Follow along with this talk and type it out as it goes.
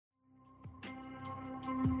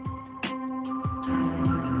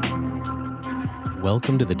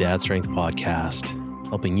Welcome to the Dad Strength Podcast,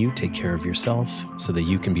 helping you take care of yourself so that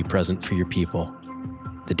you can be present for your people.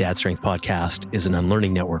 The Dad Strength Podcast is an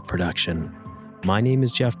Unlearning Network production. My name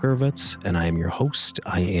is Jeff Gervitz, and I am your host.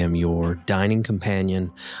 I am your dining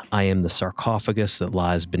companion. I am the sarcophagus that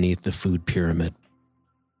lies beneath the food pyramid.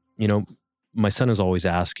 You know, my son is always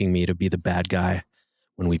asking me to be the bad guy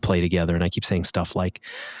when we play together, and I keep saying stuff like,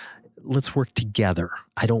 let's work together.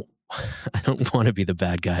 I don't want to be the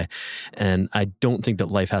bad guy. And I don't think that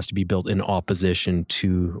life has to be built in opposition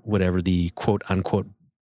to whatever the quote unquote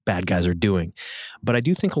bad guys are doing. But I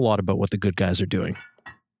do think a lot about what the good guys are doing.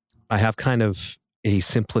 I have kind of a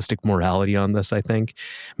simplistic morality on this, I think.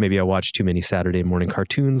 Maybe I watched too many Saturday morning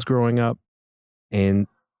cartoons growing up. And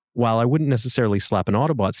while I wouldn't necessarily slap an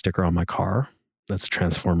Autobot sticker on my car, that's a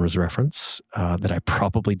Transformers reference that I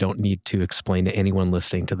probably don't need to explain to anyone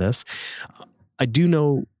listening to this. I do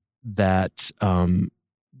know that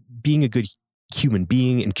being a good human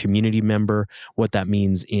being and community member, what that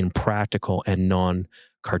means in practical and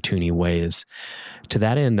non-cartoony ways. To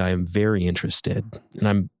that end, I am very interested and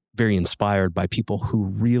I'm very inspired by people who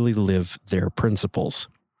really live their principles.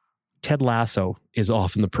 Ted Lasso is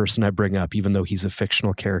often the person I bring up, even though he's a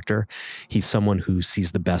fictional character. He's someone who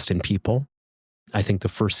sees the best in people. I think the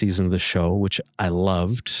first season of the show, which I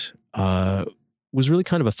loved, was really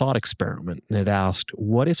kind of a thought experiment. And it asked,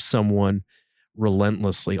 what if someone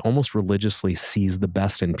relentlessly, almost religiously sees the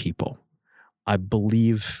best in people? I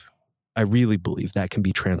really believe that can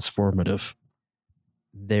be transformative.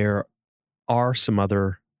 There are some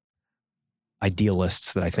other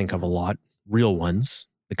idealists that I think of a lot, real ones,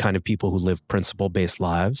 the kind of people who live principle-based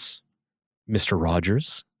lives. Mr.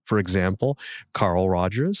 Rogers, for example, Carl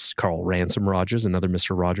Ransom Rogers, another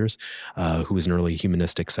Mr. Rogers, who was an early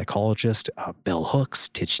humanistic psychologist, Bell Hooks,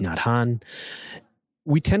 Thich Nhat Hanh.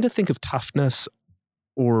 We tend to think of toughness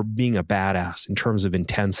or being a badass in terms of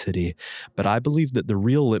intensity, but I believe that the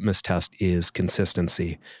real litmus test is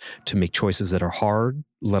consistency, to make choices that are hard,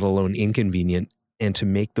 let alone inconvenient, and to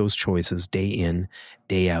make those choices day in,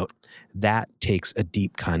 day out. That takes a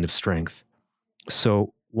deep kind of strength.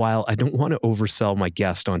 So while I don't want to oversell my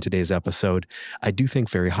guest on today's episode, I do think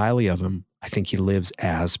very highly of him. I think he lives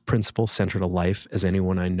as principle-centered a life as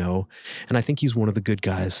anyone I know, and I think he's one of the good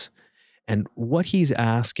guys. And what he's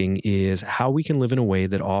asking is how we can live in a way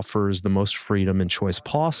that offers the most freedom and choice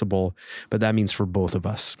possible, but that means for both of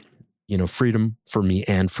us. You know, freedom for me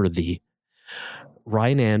and for thee.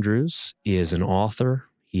 Ryan Andrews is an author.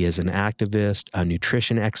 He is an activist, a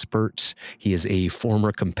nutrition expert. He is a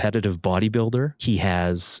former competitive bodybuilder. He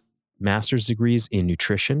has master's degrees in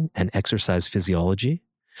nutrition and exercise physiology.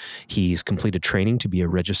 He's completed training to be a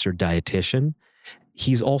registered dietitian.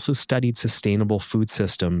 He's also studied sustainable food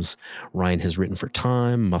systems. Ryan has written for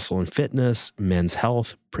Time, Muscle and Fitness, Men's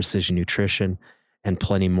Health, Precision Nutrition, and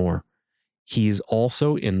plenty more. He's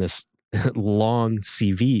also, in this long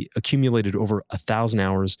CV, accumulated over 1,000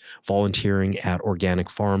 hours volunteering at organic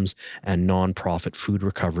farms and nonprofit food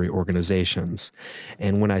recovery organizations.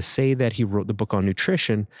 And when I say that he wrote the book on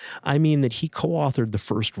nutrition, I mean that he co-authored the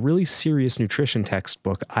first really serious nutrition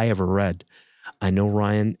textbook I ever read. I know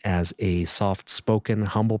Ryan as a soft-spoken,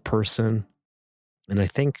 humble person, and I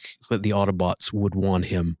think that the Autobots would want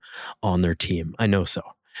him on their team. I know so.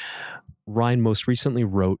 Ryan most recently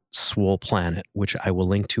wrote Swole Planet, which I will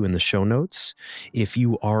link to in the show notes. If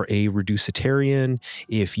you are a reducitarian,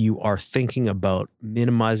 if you are thinking about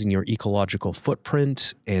minimizing your ecological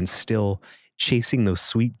footprint and still chasing those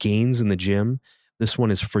sweet gains in the gym, this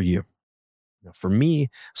one is for you. Now, for me,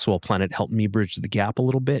 Swole Planet helped me bridge the gap a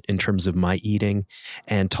little bit in terms of my eating,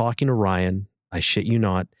 and talking to Ryan, I shit you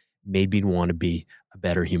not, made me want to be a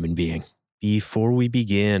better human being. Before we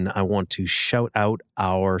begin, I want to shout out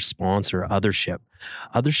our sponsor, Othership.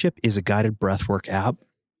 Othership is a guided breathwork app.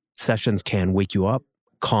 Sessions can wake you up,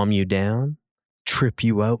 calm you down, trip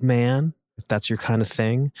you out, man, if that's your kind of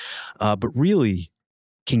thing, but really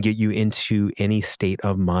can get you into any state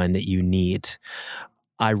of mind that you need.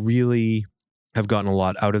 I really have gotten a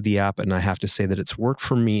lot out of the app, and I have to say that it's worked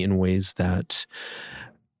for me in ways that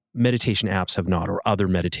meditation apps have not, or other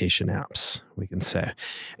meditation apps, we can say.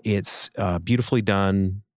 It's beautifully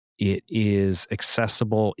done. It is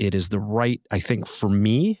accessible. It is the right, I think for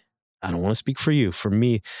me, I don't want to speak for you, for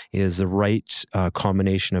me, it is the right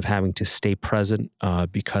combination of having to stay present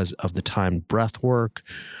because of the timed breath work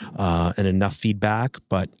and enough feedback,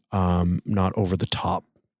 but not over the top.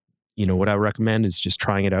 You know, what I recommend is just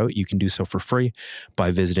trying it out. You can do so for free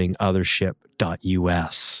by visiting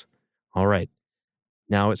othership.us. All right.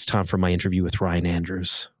 Now it's time for my interview with Ryan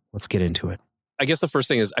Andrews. Let's get into it. I guess the first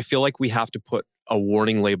thing is I feel like we have to put a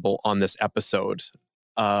warning label on this episode.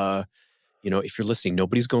 if you're listening,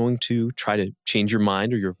 nobody's going to try to change your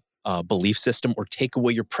mind or your belief system or take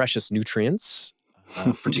away your precious nutrients,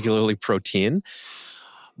 particularly protein.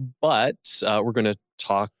 But we're going to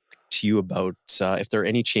talk to you about if there are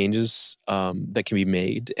any changes that can be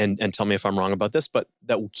made, and tell me if I'm wrong about this, but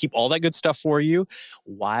that will keep all that good stuff for you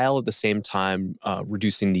while at the same time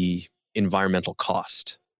reducing the environmental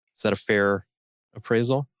cost. Is that a fair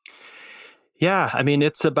appraisal? Yeah, I mean,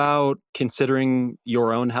 it's about considering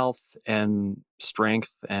your own health and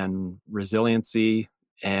strength and resiliency,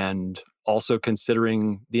 and also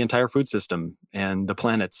considering the entire food system and the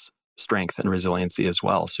planet's strength and resiliency as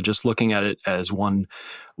well. So just looking at it as one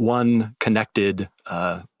connected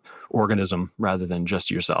organism rather than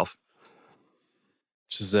just yourself.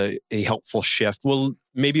 Which is a helpful shift. Well,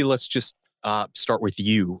 maybe let's just start with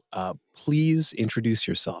you. Please introduce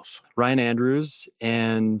yourself. Ryan Andrews,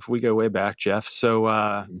 and we go way back, Jeff. So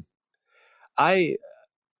I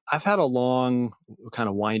I've had a long, kind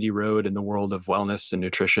of windy road in the world of wellness and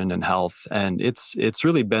nutrition and health, and it's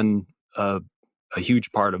really been a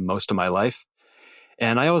huge part of most of my life.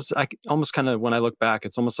 And I almost kind of, when I look back,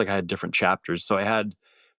 it's almost like I had different chapters. So I had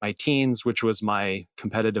my teens, which was my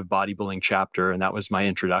competitive bodybuilding chapter, and that was my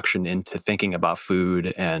introduction into thinking about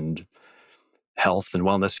food and health and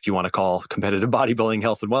wellness, if you want to call competitive bodybuilding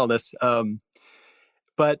health and wellness.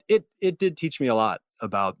 But it did teach me a lot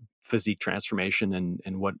about physique transformation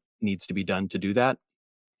and what needs to be done to do that.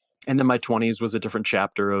 And then my 20s was a different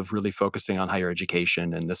chapter of really focusing on higher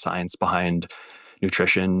education and the science behind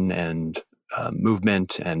nutrition and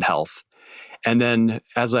movement and health. And then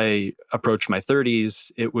as I approached my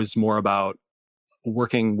 30s, it was more about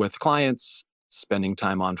working with clients, spending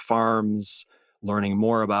time on farms, learning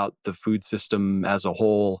more about the food system as a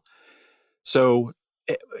whole. So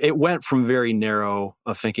it went from very narrow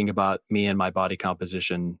of thinking about me and my body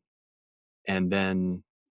composition, and then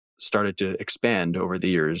started to expand over the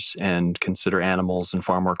years and consider animals and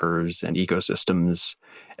farm workers and ecosystems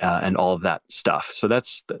and all of that stuff. So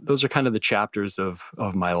those are kind of the chapters of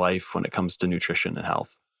my life when it comes to nutrition and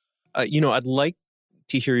health. I'd like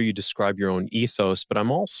to hear you describe your own ethos, but I'm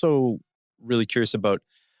also really curious about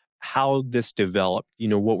how this developed.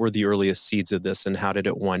 What were the earliest seeds of this, and how did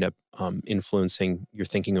it wind up influencing your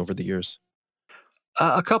thinking over the years?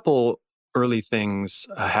 A couple early things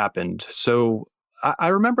happened. So I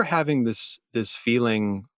remember having this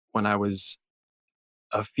feeling when I was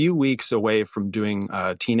a few weeks away from doing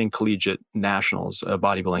teen and collegiate nationals, a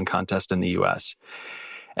bodybuilding contest in the US.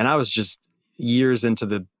 And I was just years into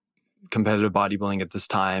the competitive bodybuilding at this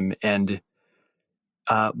time. And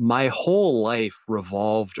my whole life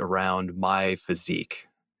revolved around my physique.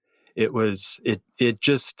 It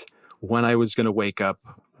just, when I was going to wake up,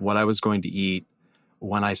 what I was going to eat,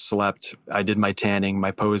 when I slept, I did my tanning, my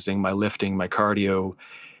posing, my lifting, my cardio,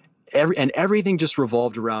 everything just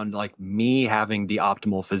revolved around like me having the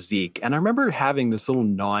optimal physique. And I remember having this little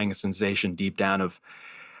gnawing sensation deep down of,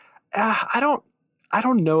 I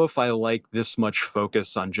don't know if I like this much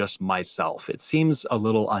focus on just myself. It seems a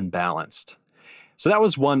little unbalanced. So that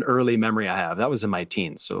was one early memory I have. That was in my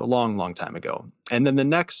teens, so a long, long time ago. And then the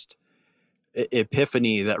next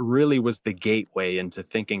epiphany that really was the gateway into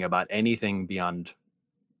thinking about anything beyond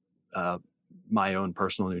my own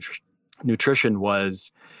personal nutrition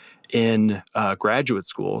was in graduate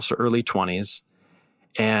school, so early 20s.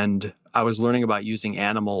 And I was learning about using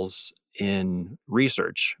animals in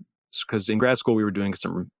research, because in grad school we were doing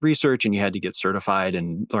some research and you had to get certified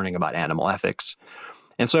and learning about animal ethics.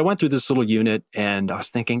 And so I went through this little unit and I was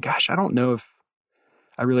thinking, gosh, I don't know if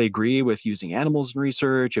I really agree with using animals in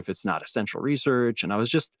research, if it's not essential research. And I was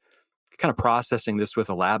just kind of processing this with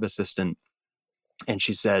a lab assistant. And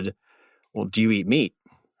she said, well, do you eat meat?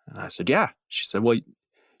 And I said, yeah. She said, well,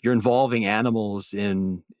 you're involving animals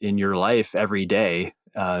in your life every day,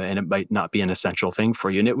 and it might not be an essential thing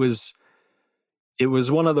for you. And it was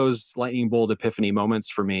one of those lightning bolt epiphany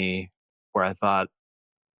moments for me where I thought,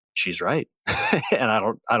 she's right. And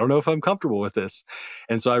I don't know if I'm comfortable with this.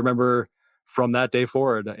 And so I remember from that day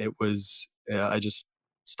forward, it was, I just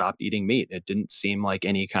stopped eating meat. It didn't seem like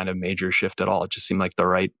any kind of major shift at all. It just seemed like the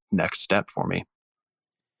right next step for me.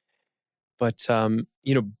 But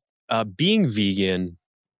being vegan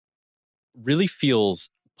really feels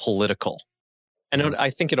political, and I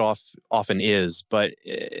think it often is. But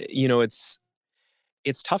it's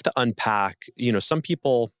tough to unpack. Some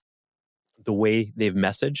people, the way they've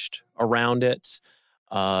messaged around it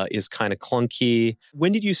is kind of clunky.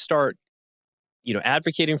 When did you start,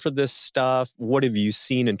 advocating for this stuff? What have you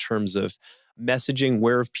seen in terms of messaging?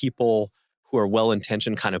 Where have people who are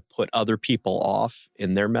well-intentioned kind of put other people off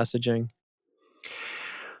in their messaging?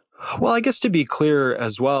 Well, I guess to be clear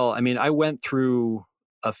as well, I mean, I went through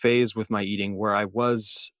a phase with my eating where I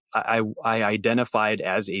identified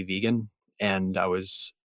as a vegan, and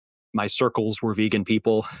my circles were vegan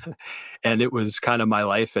people, and it was kind of my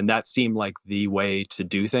life, and that seemed like the way to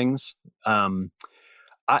do things. Um,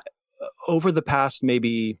 I Over the past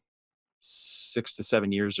maybe 6 to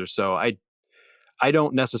 7 years or so, I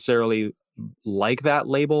don't necessarily like that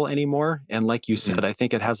label anymore. And like you Mhm. said, I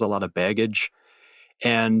think it has a lot of baggage.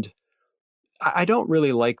 And I don't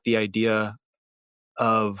really like the idea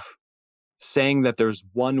of saying that there's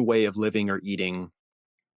one way of living or eating,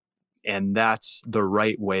 and that's the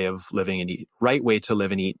right way of living and eat, right way to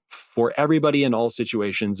live and eat for everybody in all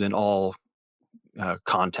situations, in all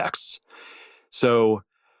contexts. So,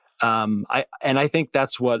 I think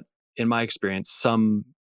that's what, in my experience, some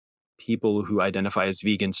people who identify as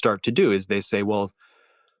vegan start to do is they say, well,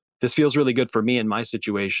 this feels really good for me in my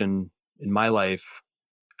situation, in my life.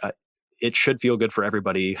 Uh, it should feel good for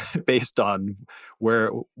everybody based on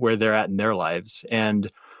where they're at in their lives.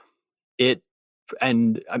 It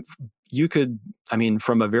and you could, I mean,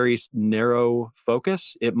 from a very narrow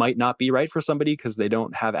focus, it might not be right for somebody because they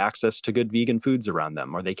don't have access to good vegan foods around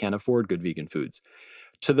them, or they can't afford good vegan foods,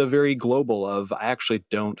 to the very global of, I actually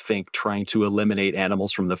don't think trying to eliminate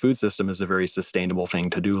animals from the food system is a very sustainable thing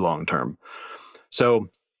to do long term. So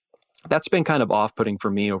that's been kind of off-putting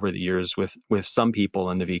for me over the years with some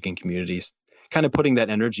people in the vegan communities, kind of putting that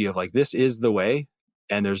energy of like, this is the way,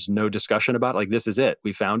 and there's no discussion about it. Like, this is it,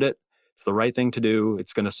 we found it, it's the right thing to do,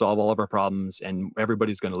 it's going to solve all of our problems, and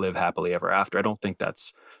everybody's going to live happily ever after. I don't think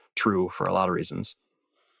that's true for a lot of reasons.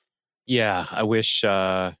 Yeah, I wish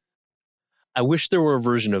there were a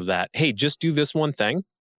version of that. Hey, just do this one thing,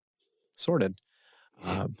 sorted.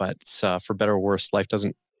 But for better or worse, life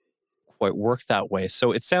doesn't quite work that way.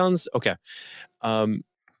 So it sounds okay. Um,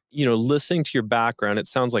 listening to your background, it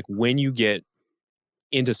sounds like when you get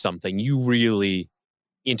into something, you really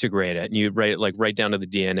integrate it, and you write it like right down to the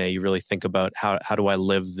DNA. You really think about how do I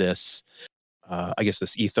live this? I guess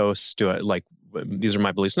this ethos. Do I like these are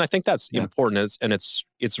my beliefs, and I think that's Yeah. important.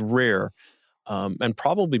 It's rare, and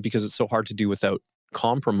probably because it's so hard to do without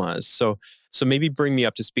compromise. So maybe bring me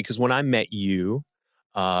up to speed, because when I met you,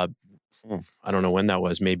 uh, I don't know when that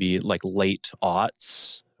was, maybe like late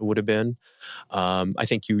aughts it would have been. I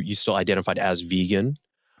think you still identified as vegan,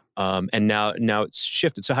 and now it's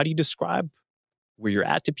shifted. So how do you describe where you're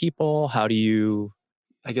at to people? How do you?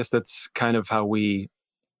 I guess that's kind of how we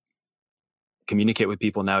communicate with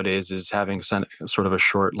people nowadays, is having sort of a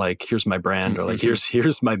short, like, here's my brand, or like,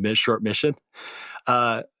 here's my short mission.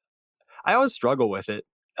 uh, I always struggle with it.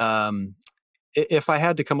 If I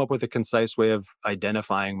had to come up with a concise way of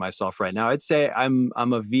identifying myself right now, I'd say I'm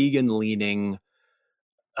a vegan leaning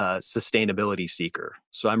sustainability seeker.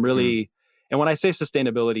 So I'm Mm, really, and when I say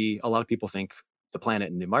sustainability, a lot of people think the planet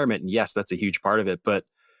and the environment, and yes, that's a huge part of it, but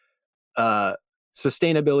uh,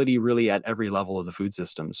 sustainability really at every level of the food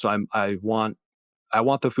system. So I want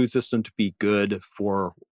the food system to be good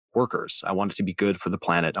for workers. I want it to be good for the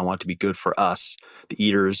planet. I want it to be good for us, the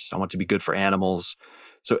eaters. I want it to be good for animals.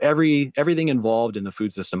 So everything involved in the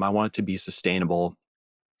food system, I want it to be sustainable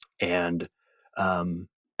and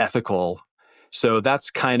ethical. So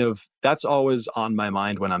that's always on my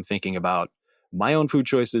mind when I'm thinking about my own food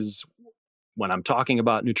choices, when I'm talking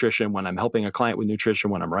about nutrition, when I'm helping a client with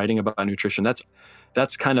nutrition, when I'm writing about nutrition.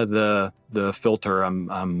 That's kind of the filter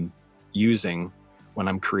I'm using when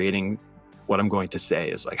I'm creating what I'm going to say,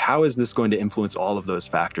 is like, how is this going to influence all of those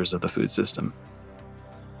factors of the food system?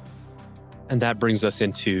 and that brings us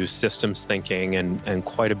into systems thinking and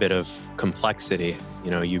quite a bit of complexity.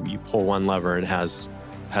 You pull one lever, and it has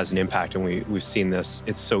an impact, and we've seen this.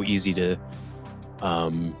 It's so easy to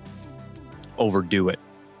um, overdo it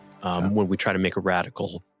Yeah. when we try to make a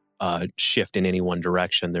radical shift in any one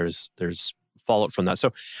direction. There's fallout from that.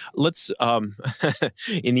 So let's,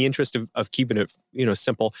 in the interest of keeping it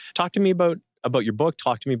simple, talk to me about your book.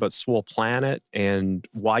 Talk to me about Swole Planet and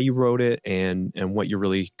why you wrote it, and what you're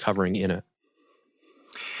really covering in it.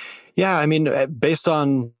 Yeah, I mean, based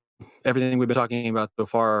on everything we've been talking about so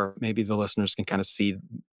far, maybe the listeners can kind of see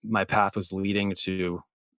my path was leading to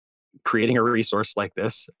creating a resource like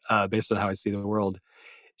this, based on how I see the world.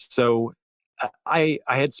 So I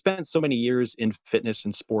had spent so many years in fitness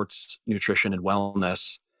and sports nutrition and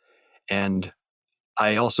wellness, and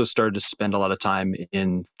I also started to spend a lot of time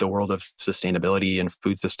in the world of sustainability and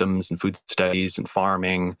food systems and food studies and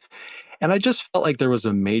farming. And I just felt like there was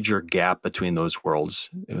a major gap between those worlds.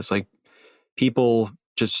 It was like people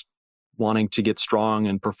just wanting to get strong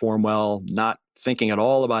and perform well, not thinking at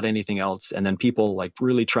all about anything else, and then people like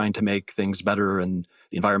really trying to make things better in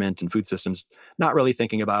the environment and food systems, not really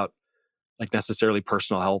thinking about like necessarily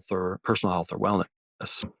personal health or wellness.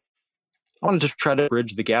 I wanted to try to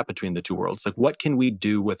bridge the gap between the two worlds. Like, what can we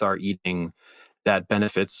do with our eating that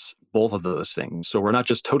benefits both of those things? So we're not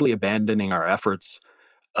just totally abandoning our efforts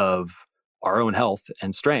of our own health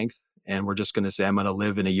and strength, and we're just going to say, I'm going to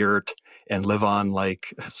live in a yurt and live on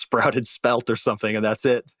like sprouted spelt or something, and that's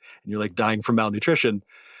it. And you're like dying from malnutrition.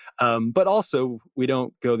 But also, we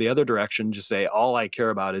don't go the other direction. Just say all I care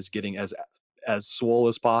about is getting as swole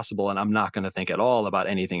as possible, and I'm not going to think at all about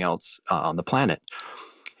anything else on the planet.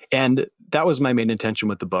 And that was my main intention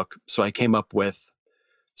with the book. So I came up with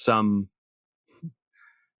some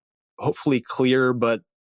hopefully clear but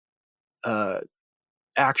uh,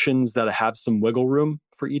 actions that have some wiggle room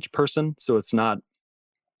for each person. So it's not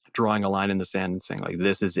drawing a line in the sand and saying like,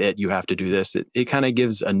 this is it, you have to do this. It kind of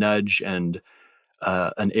gives a nudge and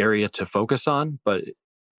an area to focus on, but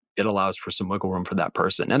it allows for some wiggle room for that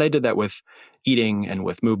person. And I did that with eating and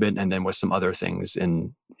with movement, and then with some other things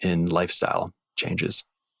in lifestyle changes.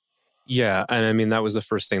 Yeah. And I mean, that was the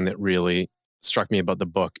first thing that really struck me about the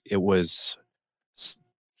book. It was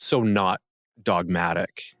so not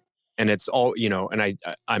dogmatic. And it's all, and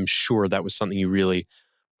I'm sure that was something you really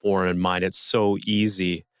bore in mind. It's so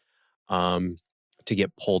easy to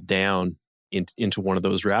get pulled down into one of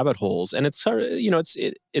those rabbit holes. And it's sort of,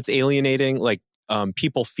 it's alienating. Like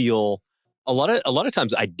people feel a lot of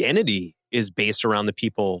times identity is based around the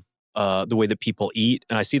people, the way that people eat.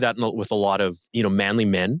 And I see that with a lot of, manly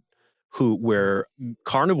men where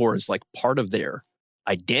carnivore is like part of their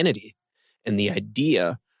identity. And the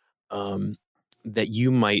idea that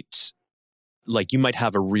you might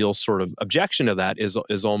have a real sort of objection to that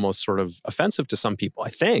is almost sort of offensive to some people, I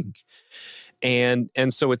think. And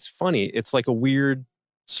so it's funny. It's like a weird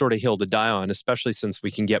sort of hill to die on, especially since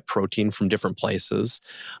we can get protein from different places,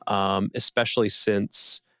 especially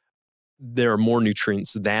since there are more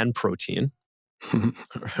nutrients than protein.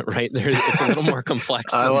 Right? It's a little more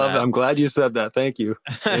complex than that. I'm glad you said that. Thank you.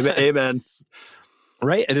 Amen.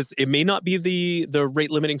 Right? It may not be the rate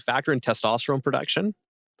limiting factor in testosterone production.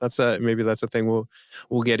 Maybe that's a thing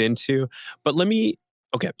we'll get into. But let me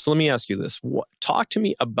ask you this. Talk to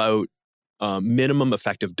me about minimum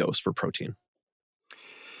effective dose for protein.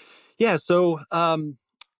 Yeah. So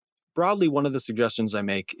broadly, one of the suggestions I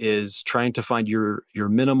make is trying to find your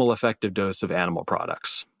minimal effective dose of animal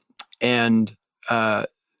products. And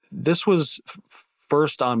this was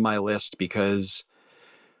first on my list because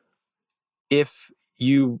if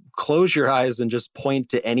you close your eyes and just point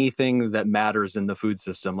to anything that matters in the food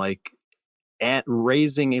system, like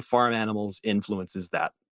raising farm animals influences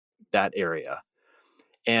that area.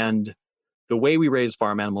 And the way we raise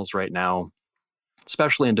farm animals right now,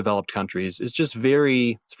 especially in developed countries, is just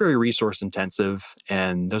very resource intensive,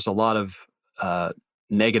 and there's a lot of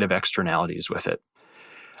negative externalities with it.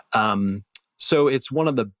 So it's one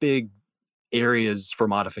of the big areas for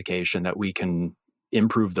modification that we can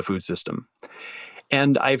improve the food system.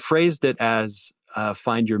 And I phrased it as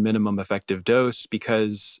find your minimum effective dose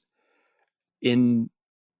because in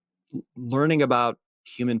learning about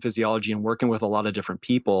human physiology and working with a lot of different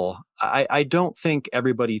people, I don't think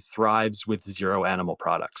everybody thrives with zero animal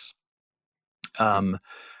products.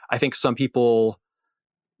 I think some people,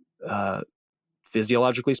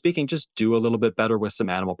 physiologically speaking, just do a little bit better with some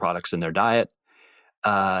animal products in their diet.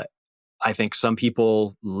 I think some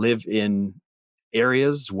people live in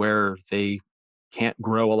areas where they can't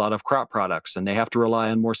grow a lot of crop products and they have to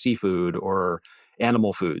rely on more seafood or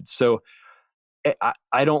animal food. So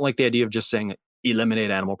I don't like the idea of just saying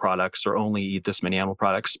eliminate animal products or only eat this many animal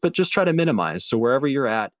products, but just try to minimize. So wherever you're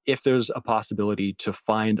at, if there's a possibility to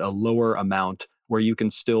find a lower amount where you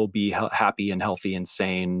can still be happy and healthy and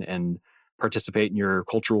sane and participate in your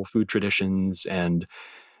cultural food traditions and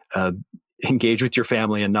engage with your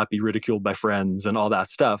family and not be ridiculed by friends and all that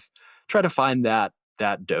stuff, try to find that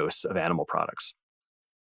dose of animal products.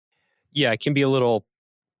 Yeah, it can be a little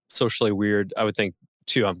socially weird, I would think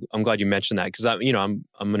too. I'm glad you mentioned that because I'm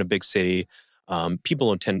in a big city. People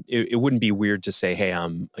don't tend. It wouldn't be weird to say, "Hey,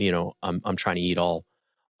 I'm trying to eat all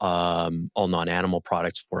non-animal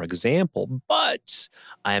products," for example. But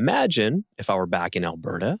I imagine if I were back in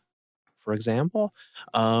Alberta, for example,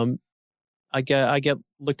 I get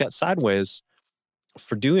looked at sideways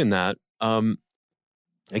for doing that.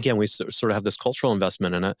 Again, we sort of have this cultural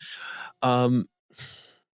investment in it.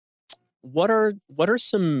 What are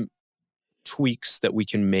some tweaks that we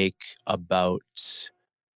can make about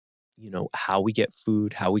how we get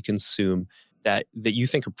food, how we consume that you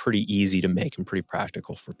think are pretty easy to make and pretty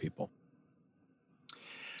practical for people?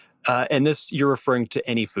 And this, you're referring to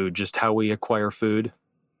any food, just how we acquire food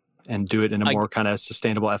and do it in a I more kind of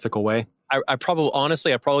sustainable, ethical way. I probably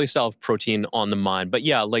honestly I probably still have protein on the mind, but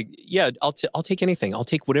yeah, like yeah, I'll take anything. I'll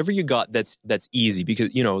take whatever you got that's easy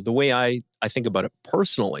because the way I think about it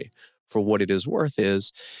personally for what it is worth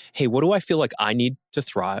is, hey, what do I feel like I need to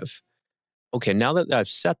thrive? Okay, now that I've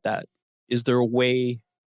set that, is there a way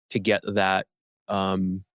to get that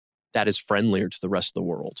that is friendlier to the rest of the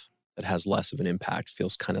world, that has less of an impact,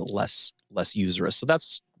 feels kind of less usurious? So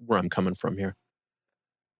that's where I'm coming from here.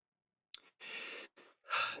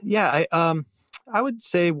 Yeah, I would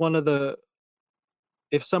say one of the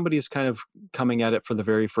if somebody's kind of coming at it for the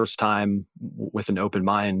very first time with an open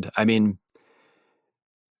mind, I mean,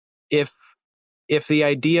 if if the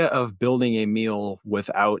idea of building a meal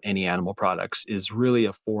without any animal products is really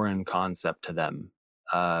a foreign concept to them,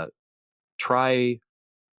 uh, try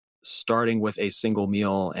starting with a single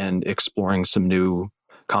meal and exploring some new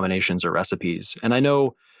combinations or recipes. And I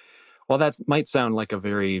know, while that might sound like a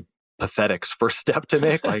very pathetic first step to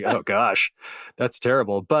make, like, oh gosh, that's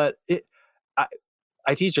terrible. But I,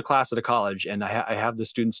 I teach a class at a college, and I have the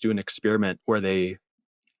students do an experiment where they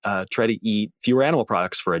try to eat fewer animal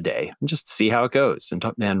products for a day and just see how it goes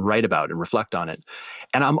and write about it and reflect on it.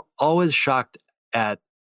 And I'm always shocked at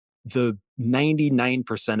the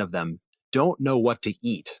 99% of them don't know what to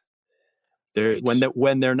eat. Right.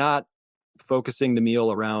 When they're not focusing the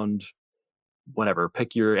meal around whatever,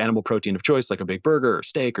 pick your animal protein of choice, like a big burger or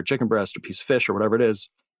steak or chicken breast or piece of fish or whatever it is,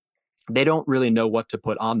 they don't really know what to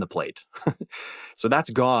put on the plate. So that's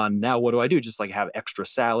gone. Now, what do I do? Just like have extra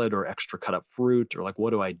salad or extra cut up fruit, or like,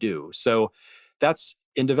 what do I do? So that's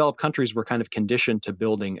in developed countries, we're kind of conditioned to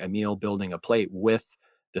building a meal, building a plate with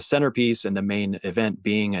the centerpiece and the main event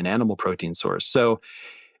being an animal protein source. So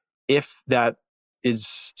if that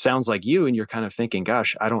is sounds like you and you're kind of thinking,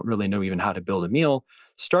 gosh, I don't really know even how to build a meal,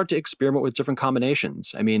 start to experiment with different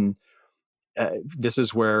combinations. I mean, this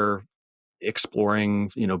is where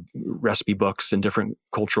exploring, recipe books and different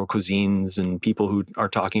cultural cuisines and people who are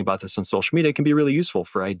talking about this on social media can be really useful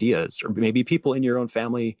for ideas. Or maybe people in your own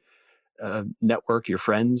family network, your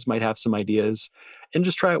friends might have some ideas, and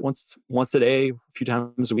just try it once a day, a few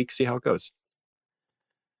times a week, see how it goes.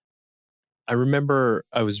 I remember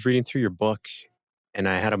I was reading through your book and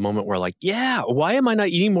I had a moment where like, yeah, why am I not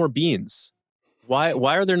eating more beans? Why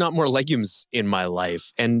are there not more legumes in my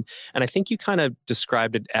life? And I think you kind of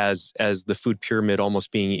described it as the food pyramid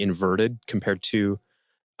almost being inverted compared to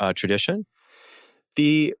tradition.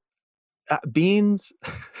 The beans,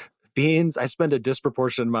 beans. I spend a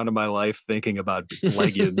disproportionate amount of my life thinking about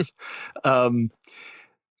legumes. Um,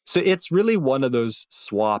 so it's really one of those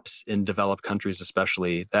swaps in developed countries,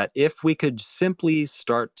 especially, that if we could simply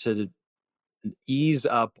start to ease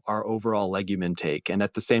up our overall legume intake and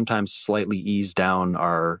at the same time slightly ease down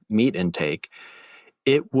our meat intake,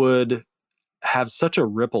 it would have such a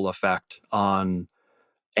ripple effect on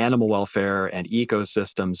animal welfare and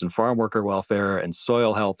ecosystems and farm worker welfare and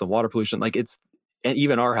soil health and water pollution. Like and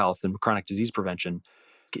even our health and chronic disease prevention.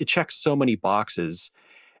 It checks so many boxes.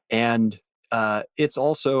 And it's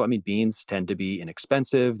also, I mean, beans tend to be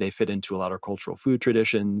inexpensive. They fit into a lot of cultural food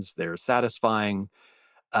traditions. They're satisfying.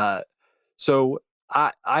 Uh, so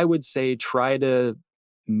I would say try to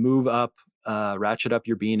move up, ratchet up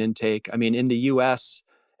your bean intake. I mean, in the US,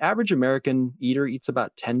 average American eater eats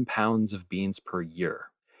about 10 pounds of beans per year.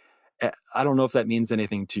 I don't know if that means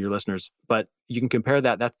anything to your listeners, but you can compare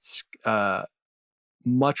that. That's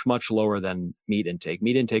much, much lower than meat intake.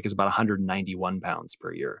 Meat intake is about 191 pounds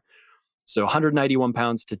per year. So 191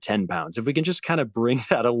 pounds to 10 pounds. If we can just kind of bring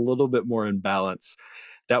that a little bit more in balance,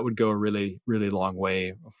 that would go a really, really long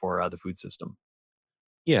way for the food system.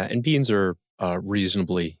 Yeah, and beans are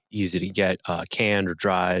reasonably easy to get, canned or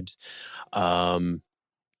dried. Um,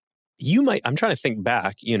 you might. I'm trying to think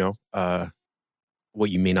back. What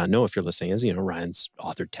you may not know if you're listening is, Ryan's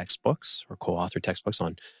authored textbooks or co-authored textbooks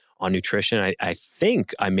on nutrition. I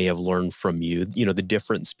think I may have learned from you, the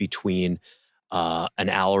difference between an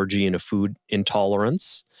allergy and a food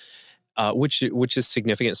intolerance, which is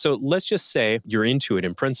significant. So let's just say you're into it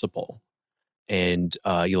in principle, and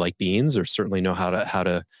you like beans, or certainly know how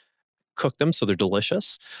to cook them so they're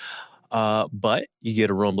delicious. But you get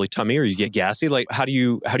a rumbly tummy or you get gassy. Like, how do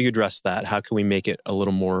you address that? How can we make it a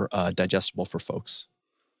little more digestible for folks?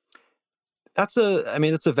 I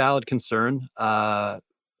mean, that's a valid concern.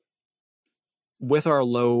 With our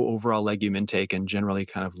low overall legume intake and generally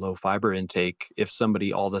kind of low fiber intake, if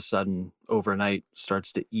somebody all of a sudden overnight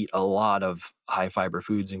starts to eat a lot of high fiber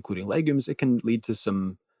foods, including legumes, it can lead to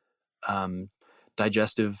some um,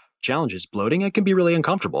 digestive challenges, bloating. It can be really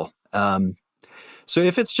uncomfortable. So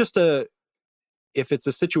if it's just if it's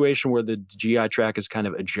a situation where the GI tract is kind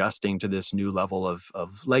of adjusting to this new level of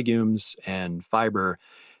legumes and fiber,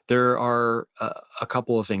 there are a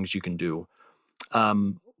couple of things you can do.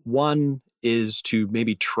 One is to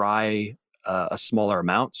maybe try a smaller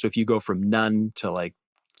amount. So if you go from none to like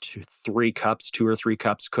 2 or 3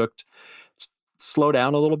 cups cooked, slow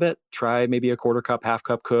down a little bit. Try maybe a quarter cup, half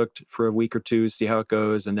cup cooked for a week or two, see how it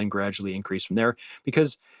goes, and then gradually increase from there.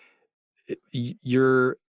 Because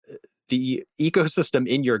your the ecosystem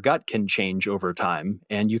in your gut can change over time,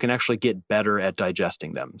 and you can actually get better at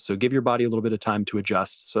digesting them. So give your body a little bit of time to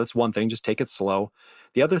adjust. So that's one thing, just take it slow.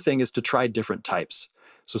 The other thing is to try different types.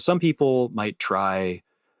 So some people might try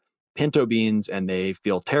pinto beans and they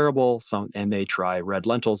feel terrible, and they try red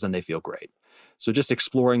lentils and they feel great. So just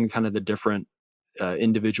exploring kind of the different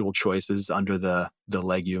individual choices under the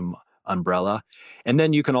legume umbrella. And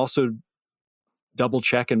then you can also double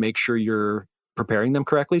check and make sure you're preparing them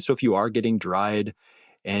correctly. So if you are getting dried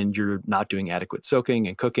and you're not doing adequate soaking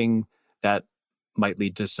and cooking, that might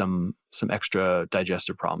lead to some extra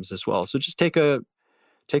digestive problems as well. So just take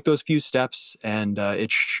those few steps, and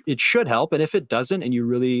it should help. And if it doesn't, and you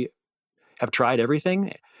really have tried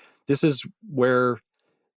everything, this is where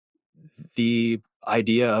the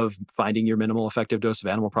idea of finding your minimal effective dose of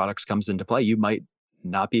animal products comes into play. You might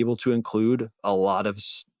not be able to include a lot of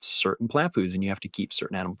certain plant foods, and you have to keep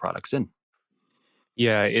certain animal products in.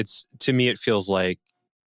 Yeah, to me, it feels like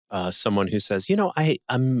someone who says, I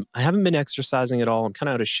haven't been exercising at all. I'm kind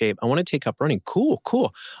of out of shape. I want to take up running. Cool.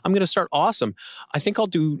 I'm going to start. Awesome. I think I'll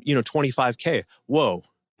do 25K. Whoa,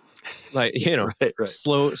 like Right.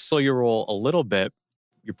 slow your roll a little bit.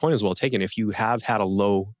 Your point is well taken. If you have had a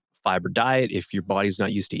low fiber diet, if your body's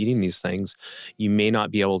not used to eating these things, you may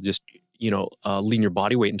not be able to just lean your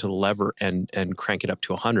body weight into the lever and crank it up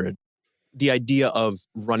to 100. The idea of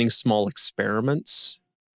running small experiments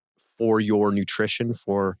for your nutrition,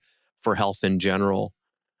 for health in general,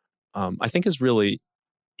 I think is really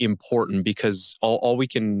important, because all we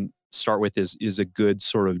can start with is a good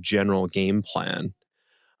sort of general game plan.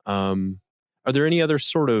 Are there any other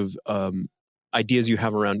sort of ideas you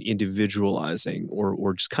have around individualizing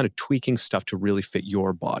or just kind of tweaking stuff to really fit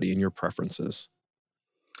your body and your preferences?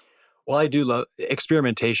 Well, I do love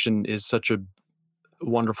experimentation. Is such a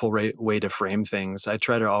wonderful way to frame things. I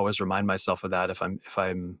try to always remind myself of that if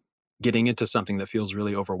I'm getting into something that feels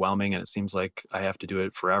really overwhelming and it seems like I have to do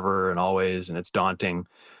it forever and always and it's daunting.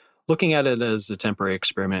 Looking at it as a temporary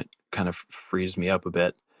experiment kind of frees me up a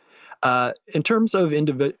bit. In terms of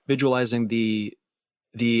individualizing the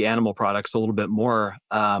animal products a little bit more,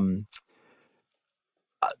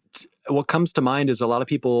 what comes to mind is a lot of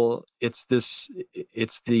people. It's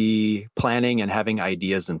the planning and having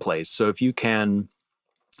ideas in place. So if you can,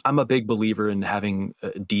 I'm a big believer in having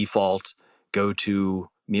default go-to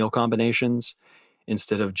meal combinations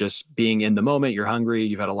instead of just being in the moment. You're hungry,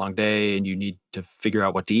 you've had a long day, and you need to figure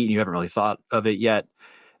out what to eat, and you haven't really thought of it yet.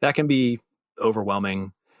 That can be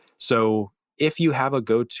overwhelming. So if you have a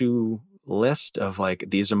go-to list of like,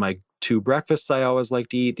 these are my 2 breakfasts I always like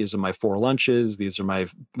to eat, these are my 4 lunches, these are my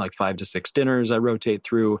like 5 to 6 dinners I rotate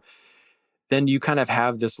through, then you kind of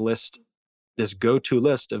have this go-to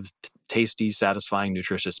list of tasty, satisfying,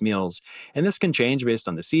 nutritious meals. And this can change based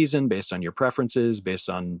on the season, based on your preferences, based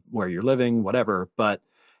on where you're living, whatever. But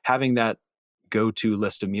having that go-to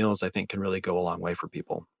list of meals, I think, can really go a long way for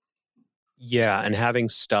people. Yeah, and having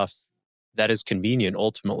stuff that is convenient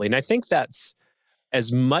ultimately. And I think that's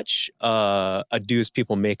as much ado as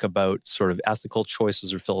people make about sort of ethical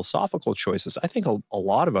choices or philosophical choices. I think a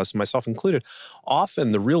lot of us, myself included,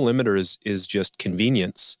 often the real limiter is just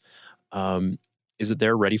convenience. Um, is it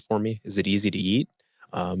there ready for me? Is it easy to eat?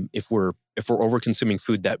 If we're over consuming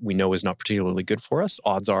food that we know is not particularly good for us,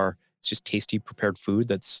 odds are it's just tasty prepared food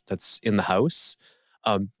that's in the house.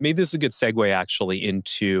 Maybe this is a good segue actually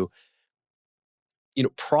into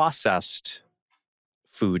processed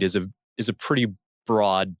food is a pretty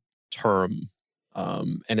broad term,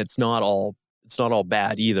 and it's not all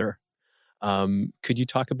bad either. Could you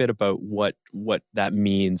talk a bit about what that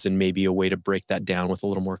means and maybe a way to break that down with a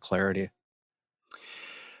little more clarity?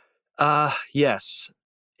 Yes.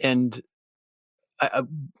 And I,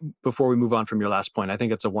 before we move on from your last point, I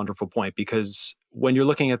think it's a wonderful point, because when you're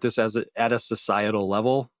looking at this at a societal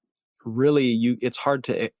level, really it's hard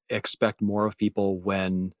to expect more of people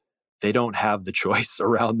when they don't have the choice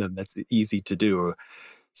around them that's easy to do.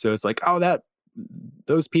 So it's like, oh, that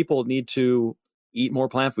those people need to eat more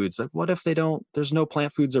plant foods. Like, what if they don't? There's no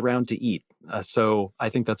plant foods around to eat. So I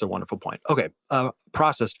think that's a wonderful point. Okay,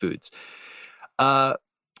 processed foods. Uh,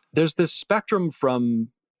 there's this spectrum from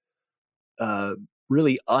uh,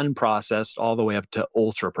 really unprocessed all the way up to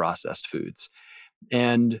ultra processed foods.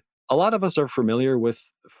 And a lot of us are familiar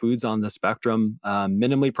with foods on the spectrum.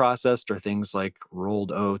 Minimally processed are things like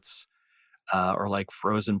rolled oats or like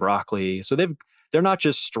frozen broccoli. So they're not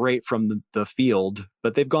just straight from the field,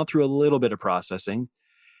 but they've gone through a little bit of processing.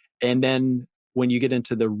 And then when you get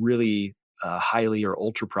into the really highly or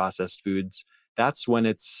ultra processed foods, that's when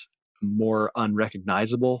it's more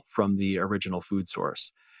unrecognizable from the original food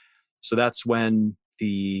source. So that's when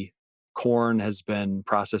the corn has been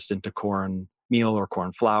processed into corn meal or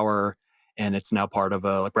corn flour, and it's now part of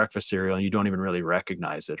a like breakfast cereal, and you don't even really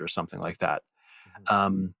recognize it or something like that. Mhm.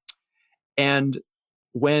 Um, and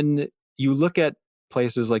when you look at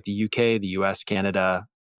places like the UK, the US, Canada,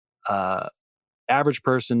 uh, average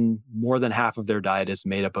person, more than half of their diet is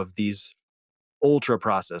made up of these ultra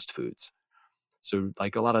processed foods. So,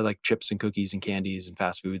 like a lot of like chips and cookies and candies and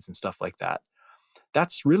fast foods and stuff like that.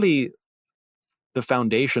 That's really the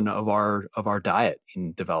foundation of our diet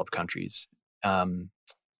in developed countries, um,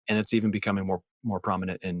 and it's even becoming more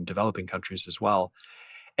prominent in developing countries as well.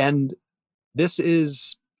 And this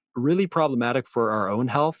is really problematic for our own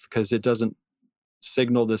health because it doesn't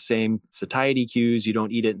signal the same satiety cues. You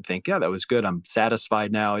don't eat it and think, yeah, that was good. I'm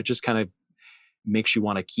satisfied now. It just kind of makes you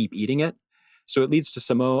want to keep eating it. So it leads to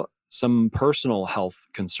some personal health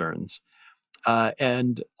concerns.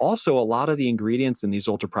 And also, a lot of the ingredients in these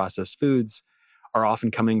ultra processed foods are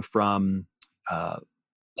often coming from uh,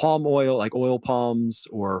 palm oil, like oil palms,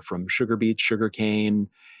 or from sugar beets, sugar cane.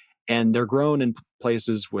 And they're grown in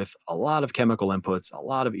places with a lot of chemical inputs, a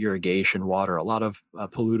lot of irrigation water, a lot of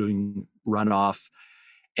polluting runoff.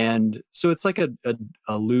 And so it's like a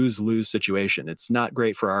lose-lose situation. It's not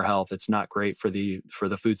great for our health. It's not great for the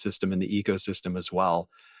food system and the ecosystem as well.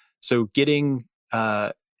 So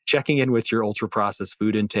checking in with your ultra processed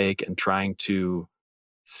food intake and trying to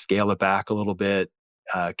scale it back a little bit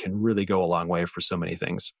can really go a long way for so many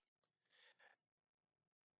things.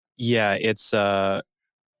 Yeah, it's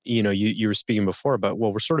you were speaking before about,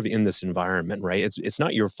 well, we're sort of in this environment, right? It's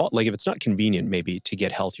not your fault. Like if it's not convenient maybe to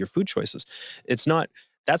get healthier food choices, it's not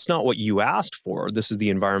that's not what you asked for. This is the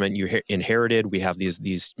environment you inherited. We have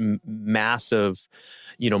these massive,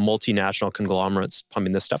 multinational conglomerates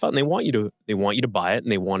pumping this stuff out, and they want you to buy it,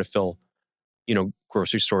 and they want to fill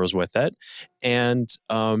grocery stores with it. And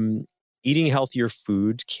eating healthier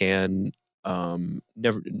food can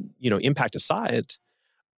never impact aside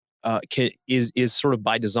is sort of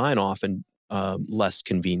by design often less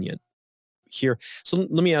convenient here. So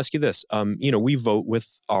let me ask you this: we vote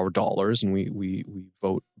with our dollars, and we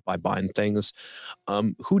vote by buying things.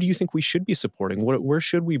 Who do you think we should be supporting? Where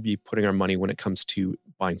should we be putting our money when it comes to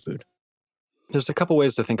buying food? There's a couple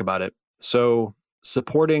ways to think about it. So,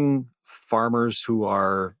 supporting farmers who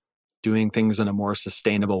are doing things in a more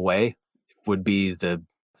sustainable way would be the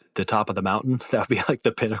top of the mountain. That would be like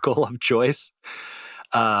the pinnacle of choice.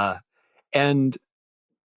 Uh, and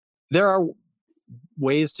there are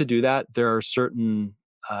ways to do that. There are certain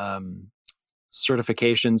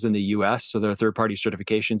certifications in the US. So there are third party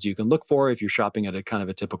certifications you can look for if you're shopping at a kind of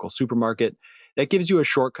a typical supermarket. That gives you a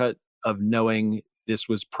shortcut of knowing this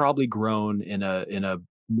was probably grown in a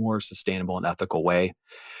more sustainable and ethical way.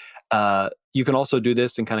 You can also do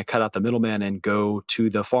this and kind of cut out the middleman and go to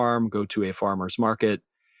the farm, go to a farmer's market,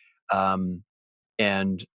 um,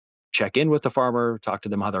 and check in with the farmer, talk to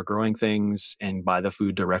them how they're growing things, and buy the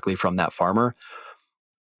food directly from that farmer.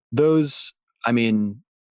 Those, I mean,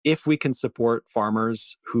 if we can support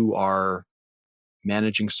farmers who are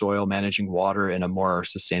managing soil, managing water in a more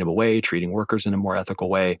sustainable way, treating workers in a more ethical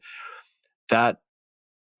way, that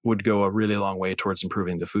would go a really long way towards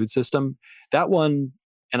improving the food system. That one,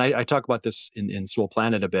 and I talk about this in Soul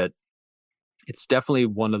Planet a bit, it's definitely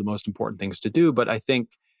one of the most important things to do. But I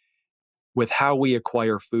think with how we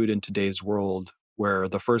acquire food in today's world, where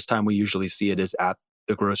the first time we usually see it is at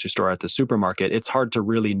the grocery store, at the supermarket, it's hard to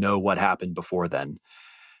really know what happened before then.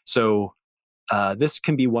 So this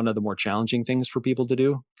can be one of the more challenging things for people to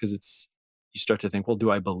do because you start to think, well, do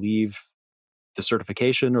I believe the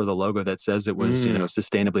certification or the logo that says it was Mm.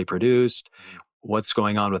 sustainably produced? What's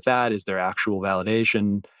going on with that? Is there actual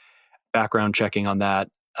validation, background checking on that?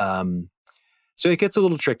 So it gets a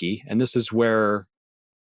little tricky, and this is where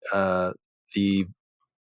uh, the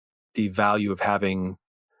the value of having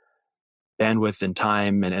bandwidth and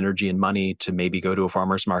time and energy and money to maybe go to a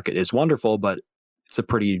farmer's market is wonderful, but it's a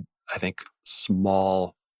pretty, I think,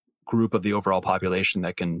 small group of the overall population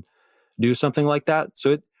that can do something like that.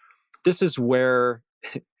 So this is where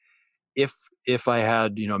if if I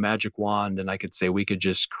had a magic wand and I could say we could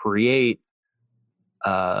just create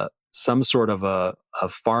some sort of a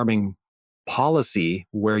farming policy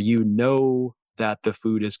where that the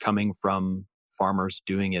food is coming from farmers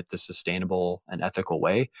doing it the sustainable and ethical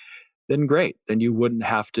way, then great. Then you wouldn't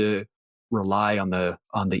have to rely on the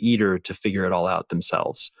eater to figure it all out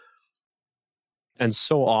themselves. And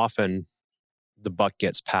so often the buck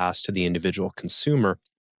gets passed to the individual consumer.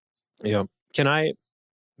 You know,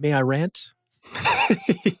 may I rant?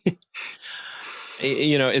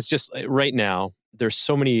 It's just right now, there's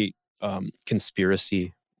so many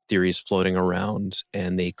conspiracy theories floating around,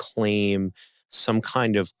 and they claim some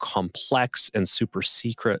kind of complex and super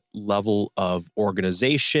secret level of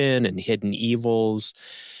organization and hidden evils.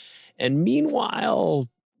 And meanwhile,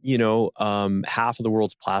 half of the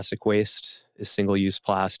world's plastic waste is single-use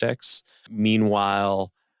plastics.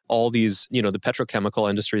 Meanwhile, all these, the petrochemical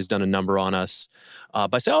industry has done a number on us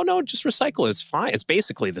by saying, oh, no, just recycle it. It's fine. It's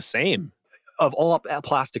basically the same. Of all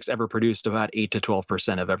plastics ever produced, about 8 to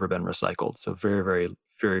 12% have ever been recycled. So very, very,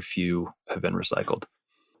 very few have been recycled.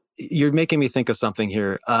 You're making me think of something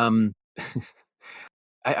here. I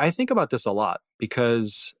think about this a lot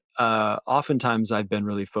because oftentimes I've been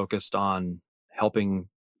really focused on helping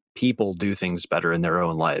people do things better in their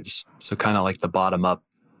own lives. So kind of like the bottom up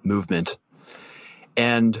movement.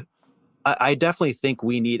 And I definitely think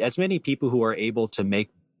we need as many people who are able to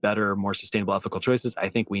make better, more sustainable, ethical choices. I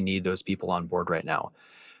think we need those people on board right now.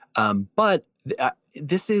 But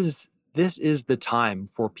this is the time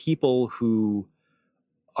for people who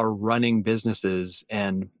are running businesses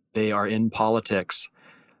and they are in politics.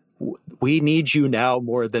 We need you now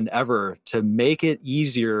more than ever to make it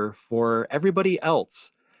easier for everybody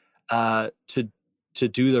else to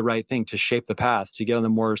do the right thing, to shape the path, to get on the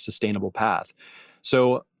more sustainable path.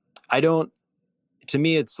 So to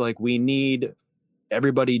me, it's like we need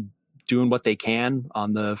everybody doing what they can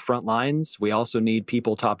on the front lines. We also need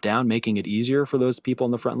people top down, making it easier for those people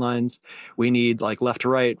on the front lines. We need like left to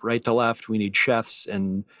right, right to left. We need chefs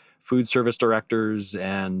and food service directors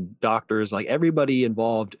and doctors, like everybody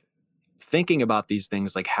involved thinking about these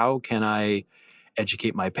things. Like, how can I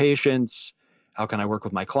educate my patients? How can I work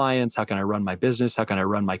with my clients? How can I run my business? How can I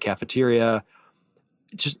run my cafeteria?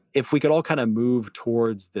 Just if we could all kind of move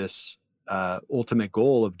towards this ultimate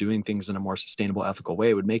goal of doing things in a more sustainable, ethical way,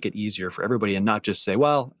 it would make it easier for everybody and not just say,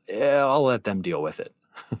 well, I'll let them deal with it.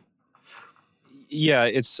 Yeah,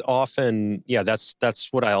 it's often, that's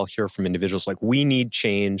what I'll hear from individuals. Like, we need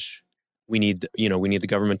change. We need the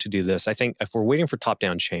government to do this. I think if we're waiting for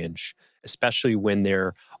top-down change, especially when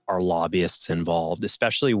there are lobbyists involved,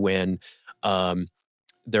 especially when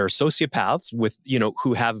there are sociopaths with,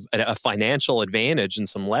 who have a financial advantage and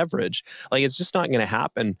some leverage, like it's just not going to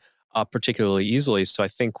happen particularly easily. So I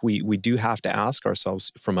think we do have to ask ourselves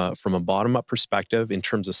from a bottom-up perspective in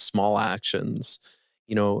terms of small actions,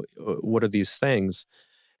 what are these things?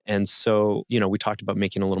 And so, we talked about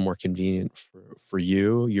making it a little more convenient for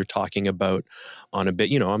you. You're talking about on a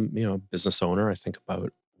bit, I'm, a business owner. I think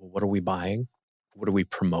about, well, what are we buying? What are we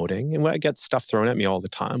promoting? And I get stuff thrown at me all the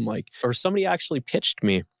time. Or somebody actually pitched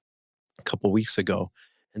me a couple of weeks ago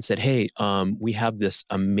and said, hey, we have this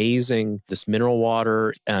mineral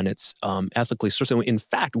water and it's ethically sourced. In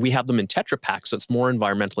fact, we have them in Tetra Pak, so it's more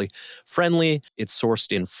environmentally friendly. It's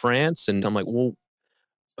sourced in France. And I'm like, well,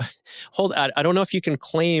 I don't know if you can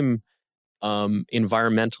claim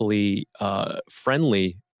environmentally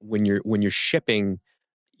friendly when you're shipping,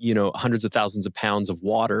 hundreds of thousands of pounds of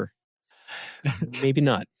water. Maybe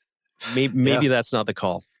not. Maybe that's not the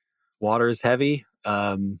call. Water is heavy.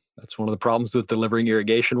 That's one of the problems with delivering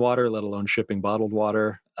irrigation water, let alone shipping bottled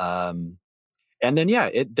water. And then,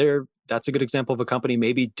 that's a good example of a company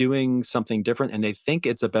maybe doing something different and they think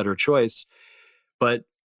it's a better choice. But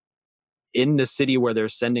in the city where they're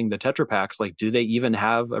sending the Tetra Paks, like, do they even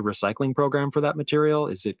have a recycling program for that material?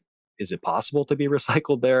 Is it possible to be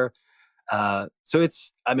recycled there? So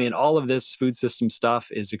all of this food system stuff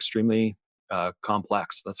is extremely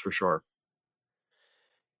complex. That's for sure.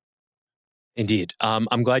 Indeed.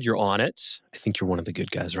 I'm glad you're on it. I think you're one of the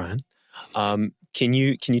good guys, Ryan. Can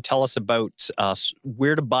you tell us about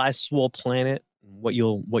where to buy Swole Planet, what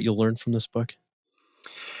you'll learn from this book?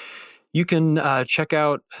 You can check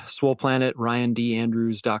out Swole Planet,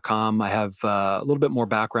 RyanDAndrews.com. I have a little bit more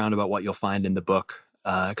background about what you'll find in the book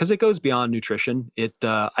because it goes beyond nutrition.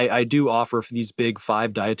 I do offer these big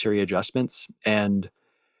 5 dietary adjustments, and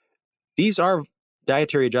these are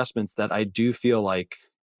dietary adjustments that I do feel like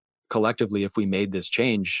collectively, if we made this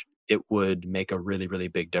change, it would make a really, really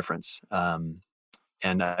big difference. And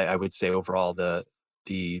I would say overall, the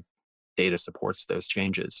data supports those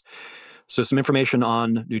changes. So some information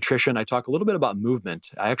on nutrition. I talk a little bit about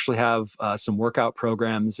movement. I actually have some workout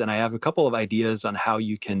programs, and I have a couple of ideas on how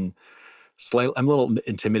you can I'm a little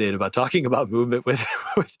intimidated about talking about movement with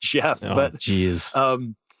Jeff, but geez.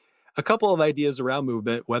 a couple of ideas around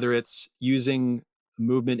movement, whether it's using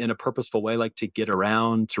movement in a purposeful way, like to get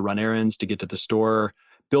around, to run errands, to get to the store.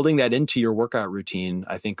 Building that into your workout routine,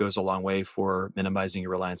 I think, goes a long way for minimizing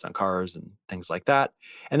your reliance on cars and things like that.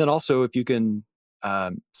 And then also, if you can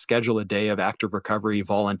schedule a day of active recovery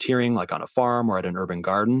volunteering, like on a farm or at an urban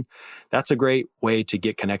garden, that's a great way to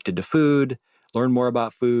get connected to food, learn more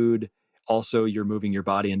about food. Also, you're moving your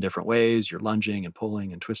body in different ways. You're lunging and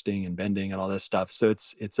pulling and twisting and bending and all this stuff. So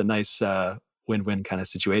it's a nice win-win kind of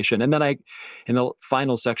situation. And then in the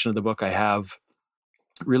final section of the book, I have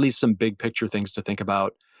really some big picture things to think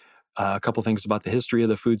about. A couple things about the history of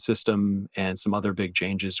the food system and some other big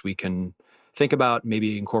changes we can think about,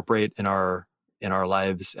 maybe incorporate in our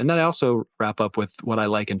lives. And then I also wrap up with what I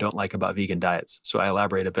like and don't like about vegan diets. So I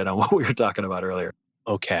elaborate a bit on what we were talking about earlier.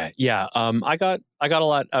 Okay. Yeah. I got a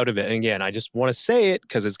lot out of it. And again, I just want to say it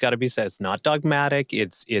because it's got to be said. It's not dogmatic.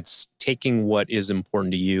 It's taking what is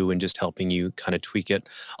important to you and just helping you kind of tweak it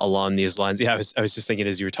along these lines. Yeah, I was just thinking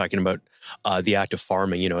as you were talking about the act of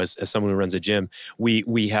farming. You know, as someone who runs a gym,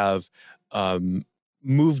 we have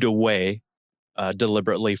moved away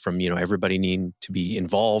deliberately from everybody needing to be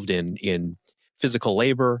involved in physical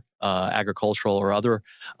labor, agricultural or other,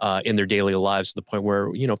 in their daily lives to the point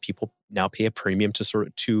where people now pay a premium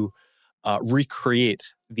to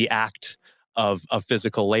recreate the act of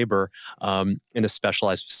physical labor in a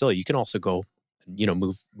specialized facility. You can also go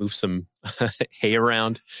move some hay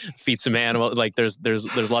around, feed some animal. Like there's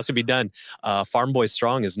lots to be done. Farm Boy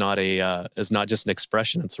Strong is not just an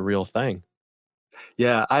expression; it's a real thing.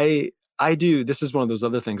 Yeah, I do. This is one of those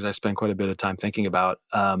other things I spend quite a bit of time thinking about.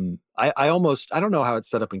 I don't know how it's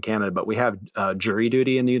set up in Canada, but we have jury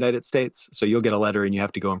duty in the United States. So you'll get a letter and you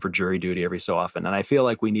have to go in for jury duty every so often. And I feel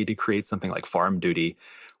like we need to create something like farm duty,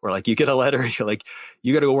 where like you get a letter, you're like,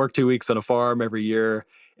 you got to go work 2 weeks on a farm every year,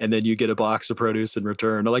 and then you get a box of produce in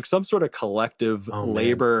return, or like some sort of collective Oh man.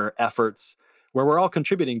 labor efforts where we're all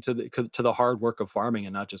contributing to the hard work of farming,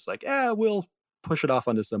 and not just like, we'll push it off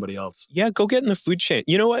onto somebody else. Yeah, go get in the food chain.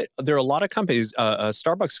 You know what? There are a lot of companies.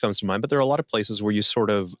 Starbucks comes to mind, but there are a lot of places where you sort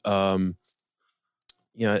of, one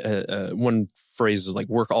phrase is like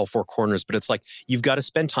work all four corners. But it's like you've got to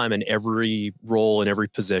spend time in every role in every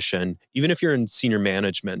position. Even if you're in senior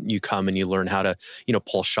management, you come and you learn how to,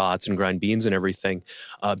 pull shots and grind beans and everything,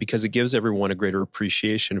 because it gives everyone a greater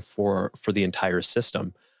appreciation for the entire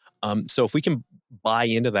system. So if we can buy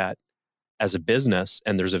into that as a business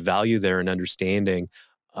and there's a value there in understanding,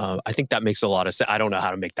 I think that makes a lot of sense. I don't know how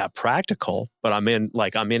to make that practical, but I'm in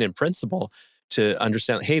principle to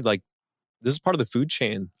understand, hey, like this is part of the food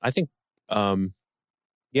chain. I think,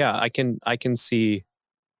 yeah, I can see,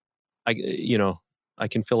 I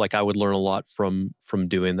can feel like I would learn a lot from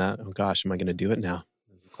doing that. Oh gosh, am I going to do it now?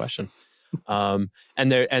 Is the question.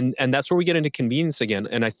 And that's where we get into convenience again.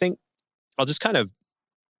 And I think I'll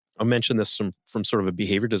mention this from sort of a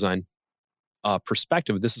behavior design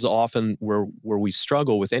perspective. This is often where we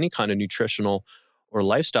struggle with any kind of nutritional or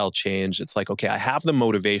lifestyle change. It's like, okay, I have the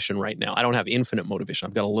motivation right now. I don't have infinite motivation.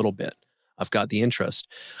 I've got a little bit. I've got the interest,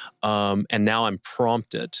 and now I'm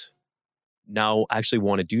prompted. Now I actually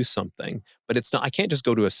want to do something, but it's not. I can't just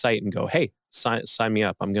go to a site and go, "Hey, sign me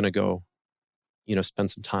up. I'm going to go,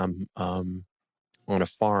 spend some time on a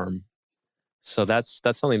farm." So that's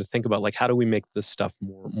something to think about. Like, how do we make this stuff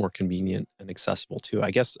more convenient and accessible too? I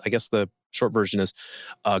guess the short version is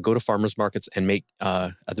go to farmers markets and make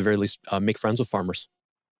at the very least make friends with farmers.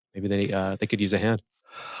 Maybe they could use a hand.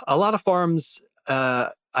 A lot of farms,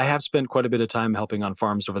 I have spent quite a bit of time helping on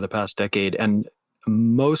farms over the past decade, and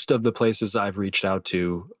most of the places I've reached out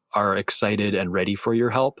to are excited and ready for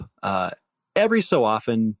your help. Every so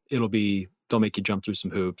often, they'll make you jump through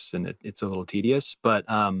some hoops, and it's a little tedious. But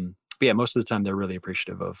yeah, most of the time they're really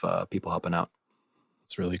appreciative of people helping out.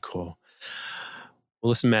 It's really cool. Well,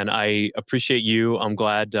 listen, man, I appreciate you. I'm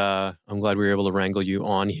glad we were able to wrangle you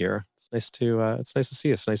on here. It's nice to see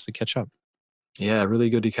you. It's nice to catch up. Yeah, really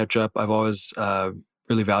good to catch up. I've always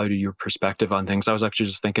really valued your perspective on things. I was actually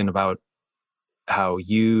just thinking about how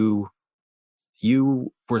you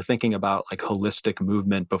were thinking about like holistic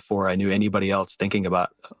movement before I knew anybody else thinking about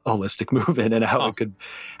holistic movement, and Huh.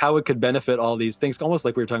 how it could benefit all these things, almost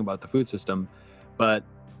like we were talking about the food system, but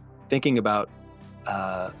thinking about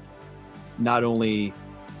uh, not only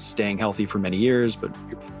staying healthy for many years, but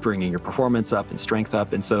bringing your performance up and strength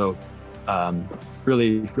up. And so um,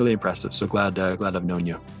 really, really impressive. So glad I've known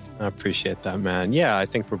you. I appreciate that, man. Yeah, I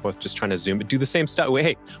think we're both just trying to do the same stuff.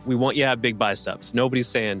 Hey, we want you to have big biceps. Nobody's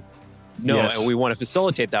saying no, Yes. and we want to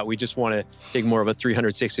facilitate that. We just want to take more of a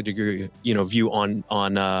 360-degree, view on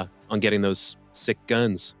getting those sick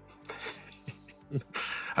guns.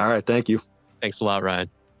 All right. Thank you. Thanks a lot,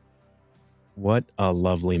 Ryan. What a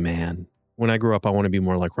lovely man. When I grew up, I want to be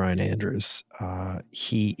more like Ryan Andrews.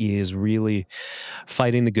 He is really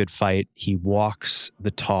fighting the good fight. He walks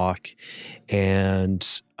the talk. And,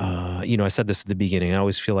 I said this at the beginning, I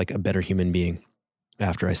always feel like a better human being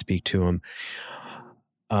after I speak to him.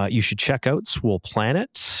 You should check out Swole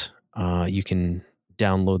Planet. You can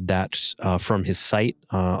download that from his site.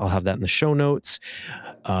 I'll have that in the show notes.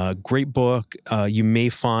 Great book. You may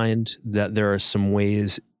find that there are some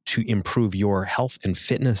ways to improve your health and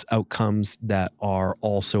fitness outcomes that are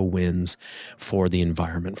also wins for the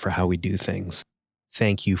environment, for how we do things.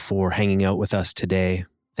 Thank you for hanging out with us today.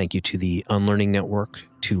 Thank you to the Unlearning Network,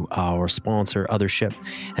 to our sponsor, Othership,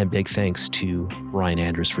 and big thanks to Ryan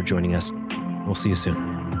Andrews for joining us. We'll see you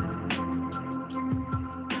soon.